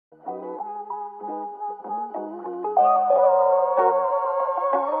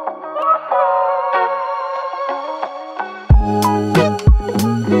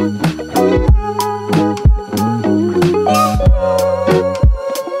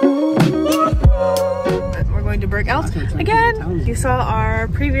Again, you saw our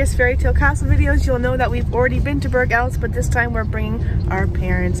previous fairy tale castle videos, you'll know that we've already been to Burg Eltz, but this time we're bringing our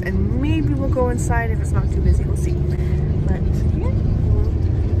parents, and maybe we'll go inside if it's not too busy, we'll see. But yeah,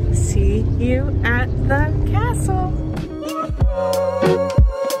 we'll see you at the castle.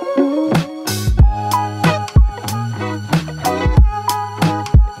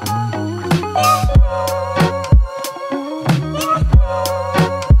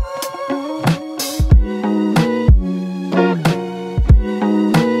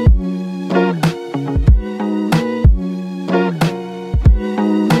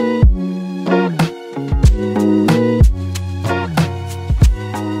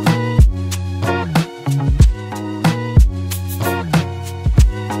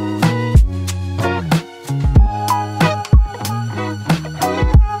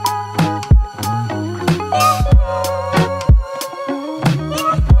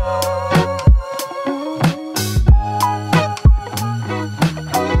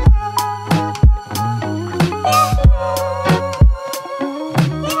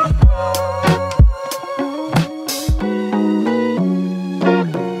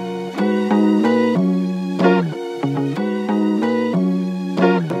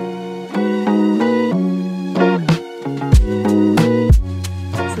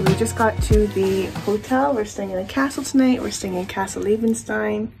 Got to the hotel. We're staying in a castle tonight. We're staying in Castle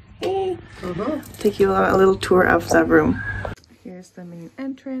Liebenstein. Hey! Take you on a little tour of the room. Here's the main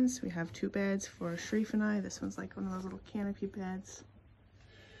entrance. We have 2 beds for Sharif and I. This one's like one of those little canopy beds.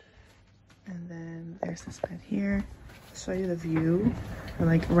 And then there's this bed here. I'll show you the view. We're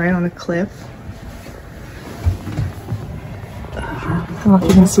like right on a cliff. I don't know if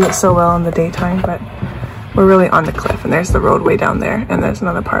you can see it so well in the daytime, but we're really on the cliff, and there's the roadway down there, and there's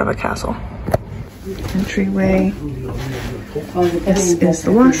another part of the castle. Entryway. This is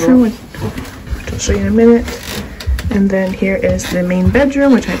the washroom, which I'll show you in a minute. And then here is the main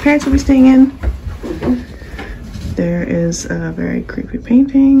bedroom, which my parents will be staying in. There is a very creepy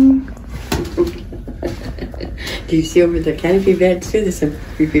painting. Do you see over the canopy bed too? There's some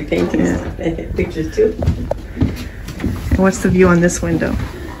creepy paintings, pictures too. And what's the view on this window?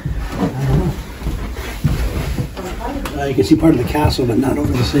 You can see part of the castle, but not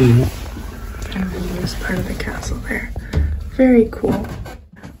over the sea. There's part of the castle there. Very cool.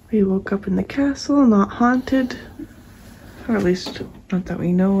 We woke up in the castle, not haunted. Or at least, not that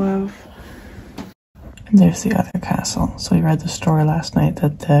we know of. And there's the other castle. So we read the story last night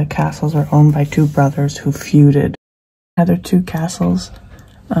that the castles are owned by 2 brothers who feuded. Now there are 2 castles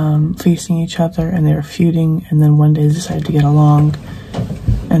facing each other, and they were feuding, and then one day they decided to get along,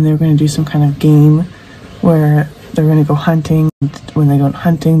 and they were going to do some kind of game where they were going to go hunting. When they go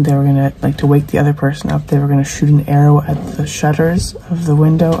hunting, they were going to, like, to wake the other person up, they were going to shoot an arrow at the shutters of the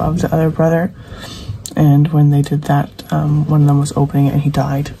window of the other brother. And when they did that, one of them was opening it and he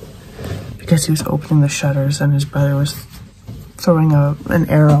died. Because he was opening the shutters and his brother was throwing an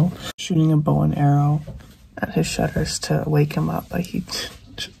arrow, shooting a bow and arrow at his shutters to wake him up, but he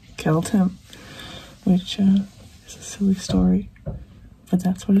killed him. Which is a silly story. But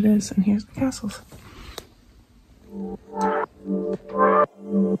that's what it is, and here's the castles.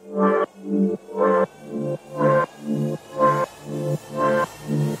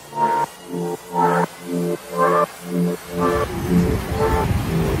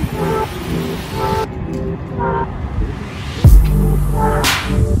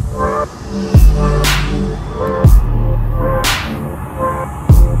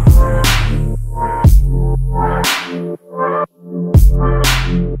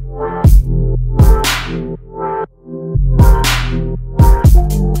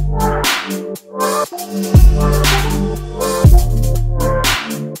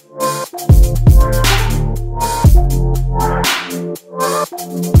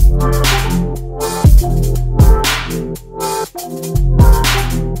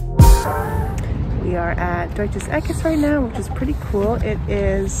 We are at Deutsches Eck right now, which is pretty cool. It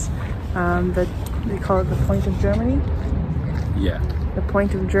is they call it the Point of Germany. Yeah. The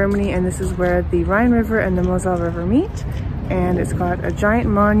Point of Germany, and this is where the Rhine River and the Moselle River meet. And it's got a giant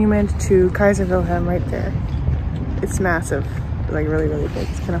monument to Kaiser Wilhelm right there. It's massive, like really, really big.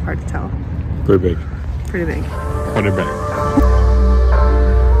 It's kind of hard to tell. Pretty big. Pretty big. Pretty big.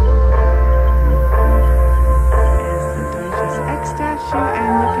 There's the Deutsches Eck statue, and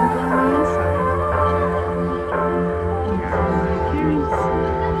you can go on the inside. Here are my parents.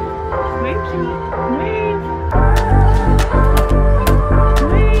 Wave to me. Wave.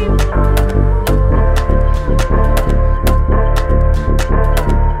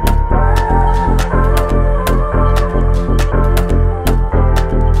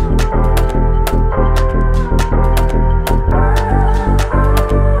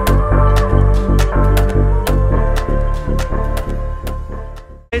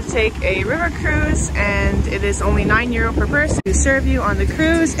 take a river cruise, and it is only €9 per person to serve you on the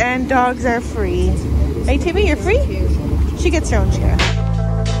cruise, and dogs are free. Hey Timmy, you're free? She gets her own chair.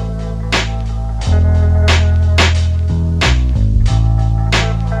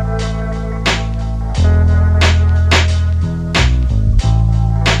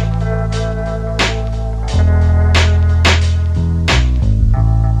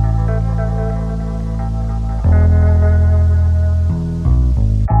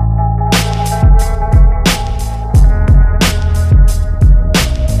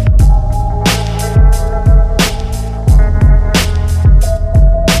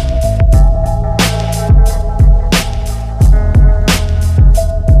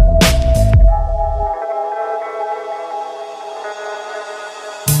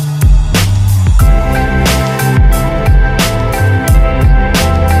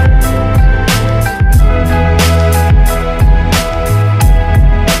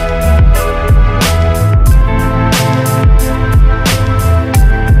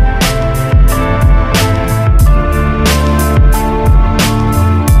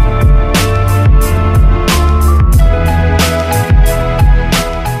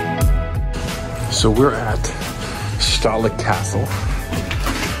 So we're at Deutsches Castle.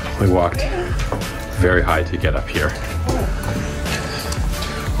 We walked very high to get up here.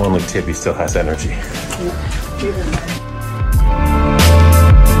 Only Tibby still has energy.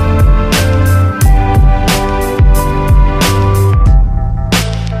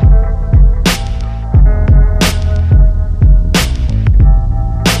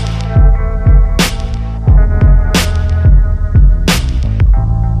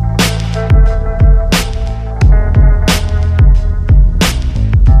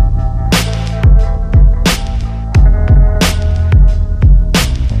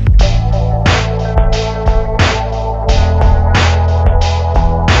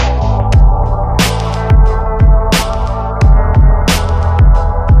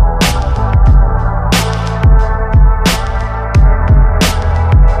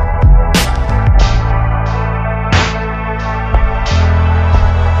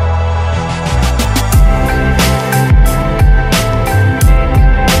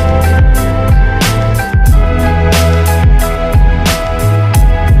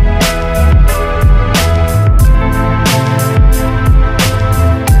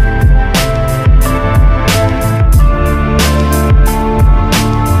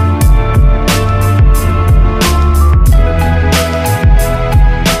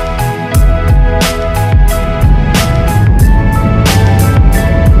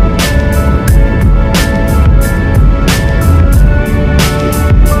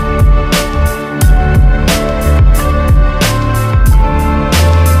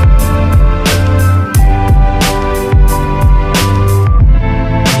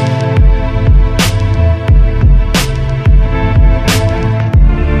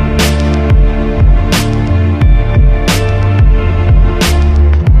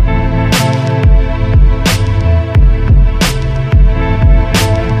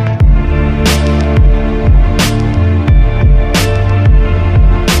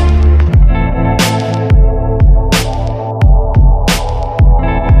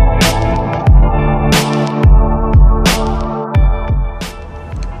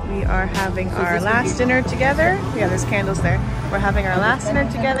 Our last dinner together. Yeah, there's candles there. We're having our last dinner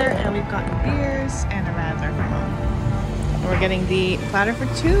together, and we've got beers and a radler for Mom. We're getting the platter for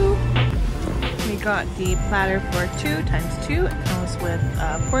two. We got the platter for 2 times 2. It comes with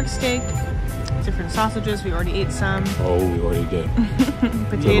pork steak, different sausages. We already ate some. Oh, we already did.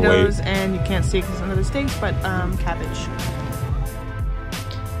 Potatoes, and you can't see because some of the steaks, but cabbage.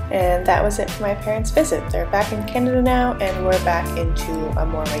 And that was it for my parents' visit. They're back in Canada now, and we're back into a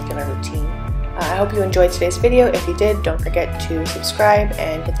more regular routine. I hope you enjoyed today's video. If you did, don't forget to subscribe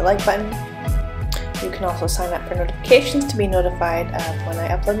and hit the like button. You can also sign up for notifications to be notified of when I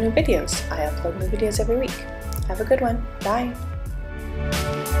upload new videos. I upload new videos every week. Have a good one. Bye.